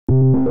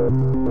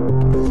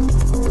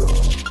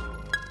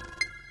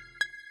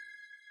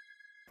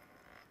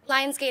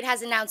Lionsgate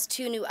has announced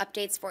 2 new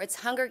updates for its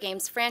Hunger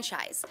Games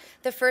franchise.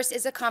 The first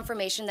is a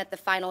confirmation that the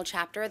final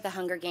chapter, The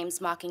Hunger Games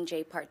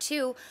Mockingjay Part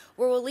 2,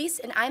 will release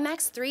in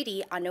IMAX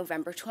 3D on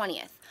November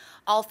 20th.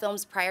 All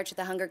films prior to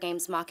The Hunger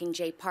Games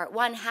Mockingjay Part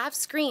 1 have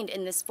screened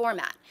in this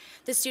format.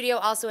 The studio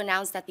also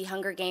announced that The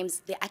Hunger Games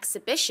The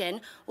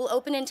Exhibition will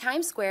open in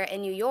Times Square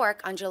in New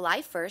York on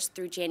July 1st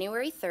through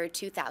January 3rd,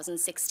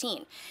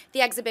 2016.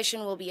 The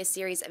exhibition will be a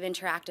series of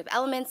interactive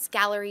elements,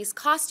 galleries,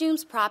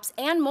 costumes, props,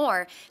 and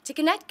more to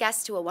connect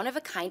guests to a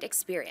one-of-a-kind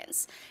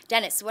experience.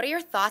 Dennis, what are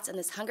your thoughts on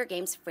this Hunger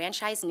Games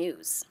franchise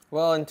news?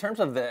 Well, in terms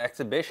of the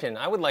exhibition,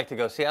 I would like to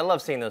go see. I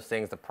love seeing those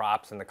things, the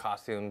props and the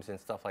costumes and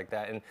stuff like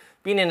that. And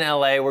being in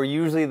LA, we're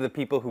usually the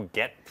people who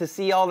get to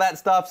see all that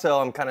stuff, so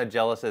I'm kind of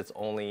jealous that it's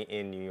only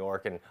in New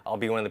York, and I'll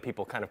be one of the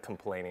people kind of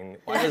complaining,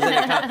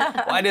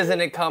 why doesn't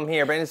it come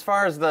here? But as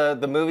far as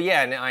the movie,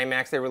 yeah, in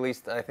IMAX they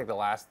released, I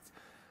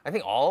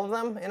think all of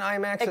them in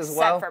IMAX as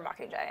well. Except for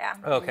Mockingjay, yeah.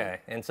 Okay,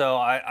 and so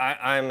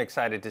I'm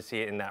excited to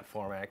see it in that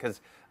format,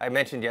 because I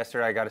mentioned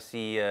yesterday I got to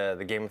see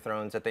the Game of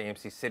Thrones at the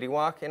AMC City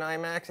Walk in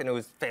IMAX, and it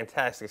was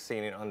fantastic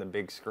seeing it on the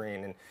big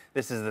screen, and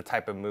this is the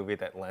type of movie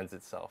that lends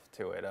itself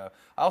to it. I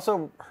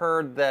also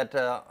heard that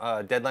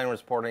Deadline was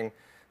reporting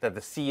that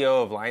the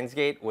CEO of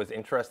Lionsgate was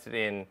interested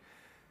in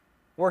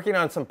working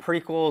on some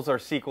prequels or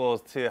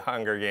sequels to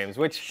Hunger Games,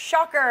 which...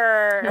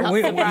 Shocker!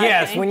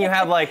 Yes, when you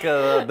have like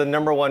the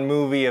 #1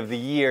 movie of the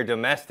year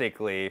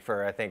domestically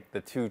for, I think,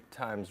 the 2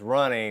 times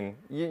running,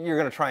 you're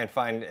going to try and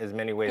find as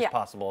many ways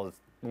possible as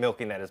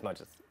milking that as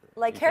much as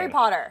like Harry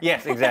Potter.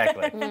 Yes,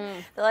 exactly.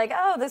 They're like,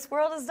 oh, this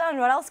world is done.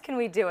 What else can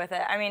we do with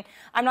it? I mean,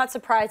 I'm not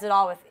surprised at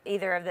all with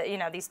either of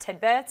the, these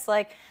tidbits.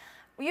 Like,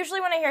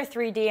 usually when I hear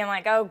 3D, I'm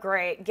like, oh,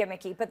 great,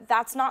 gimmicky. But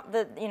that's not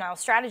the,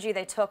 strategy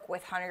they took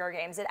with Hunger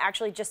Games. It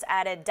actually just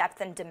added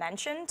depth and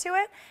dimension to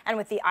it. And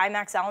with the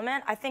IMAX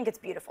element, I think it's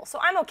beautiful. So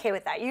I'm okay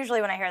with that. Usually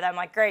when I hear that, I'm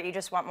like, great, you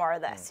just want more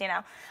of this,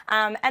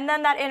 And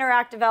then that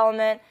interactive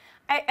element,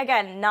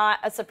 again, not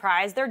a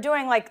surprise. They're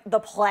doing like the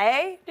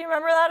play. Do you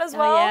remember that as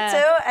well,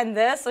 too? And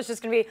this, so it's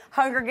just gonna be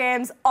Hunger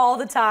Games all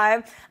the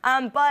time.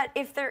 But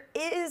if there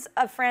is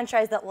a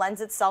franchise that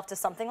lends itself to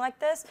something like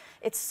this,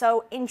 it's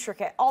so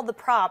intricate, all the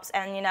props,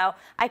 and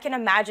I can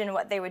imagine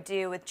what they would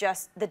do with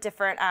just the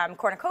different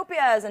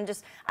cornucopias and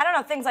just, I don't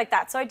know, things like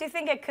that. So I do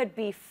think it could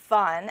be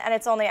fun, and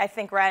it's only, I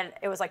think,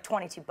 it was like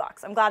 $22.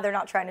 I'm glad they're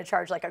not trying to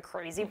charge like a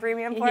crazy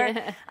premium for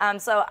it.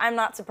 So I'm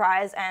not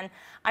surprised, and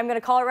I'm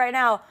gonna call it right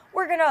now.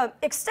 We're gonna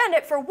extend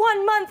it for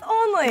 1 month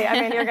only. I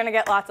mean, you're gonna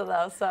get lots of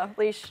those, so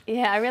Leash.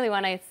 Yeah, I really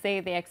want to see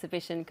the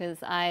exhibition because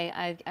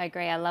I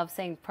agree. I love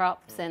seeing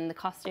props and the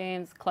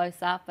costumes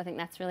close up. I think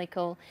that's really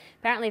cool.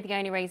 Apparently the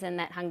only reason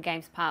that Hunger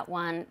Games Part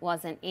 1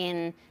 wasn't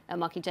in,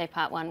 Mockingjay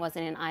Part 1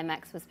 wasn't in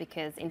IMAX was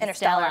because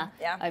Interstellar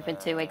opened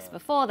 2 weeks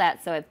before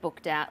that, so it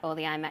booked out all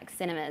the IMAX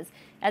cinemas.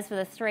 As for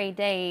the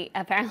 3D,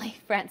 apparently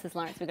Francis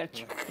Lawrence, we've got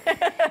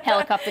a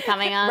helicopter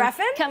coming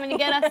to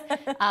get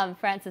us.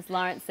 Francis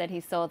Lawrence said he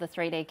saw the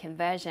 3D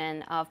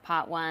conversion of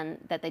Part 1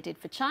 that they did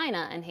for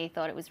China, and he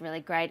thought it was really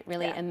great,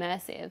 really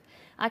immersive.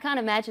 I can't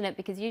imagine it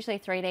because usually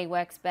 3D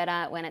works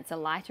better when it's a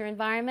lighter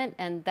environment,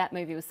 and that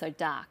movie was so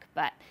dark,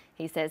 but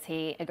he says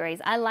he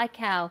agrees. I like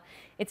how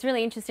it's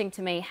really interesting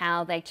to me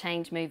how they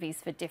change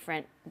movies for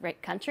different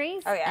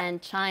countries.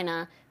 And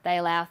China, they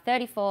allow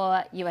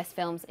 34 US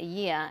films a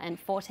year, and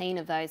 14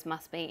 of those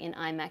must be in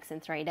IMAX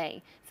and 3D.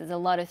 So there's a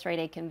lot of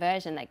 3D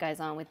conversion that goes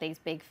on with these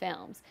big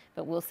films,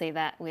 but we'll see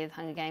that with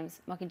Hunger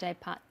Games Mockingjay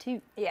Part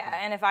 2. Yeah,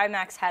 and if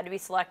IMAX had to be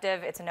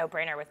selective, it's a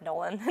no-brainer with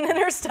Nolan and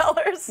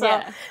Interstellar.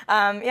 So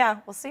yeah,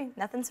 we'll see.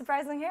 Nothing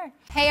surprising here.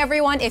 Hey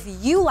everyone, if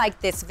you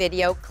liked this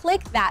video,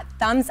 click that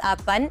thumbs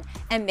up button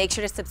and make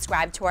sure to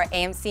subscribe to our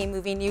AMC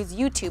Movie News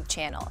YouTube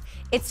channel.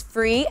 It's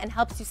free and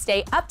helps you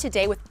stay up to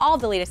date with all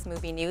the latest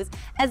movie news,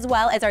 as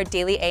well as our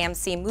daily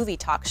AMC movie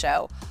talk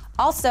show.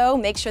 Also,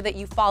 make sure that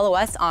you follow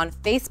us on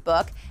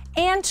Facebook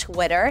and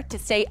Twitter to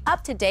stay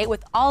up to date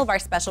with all of our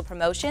special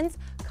promotions,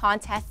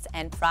 contests,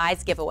 and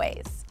prize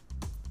giveaways.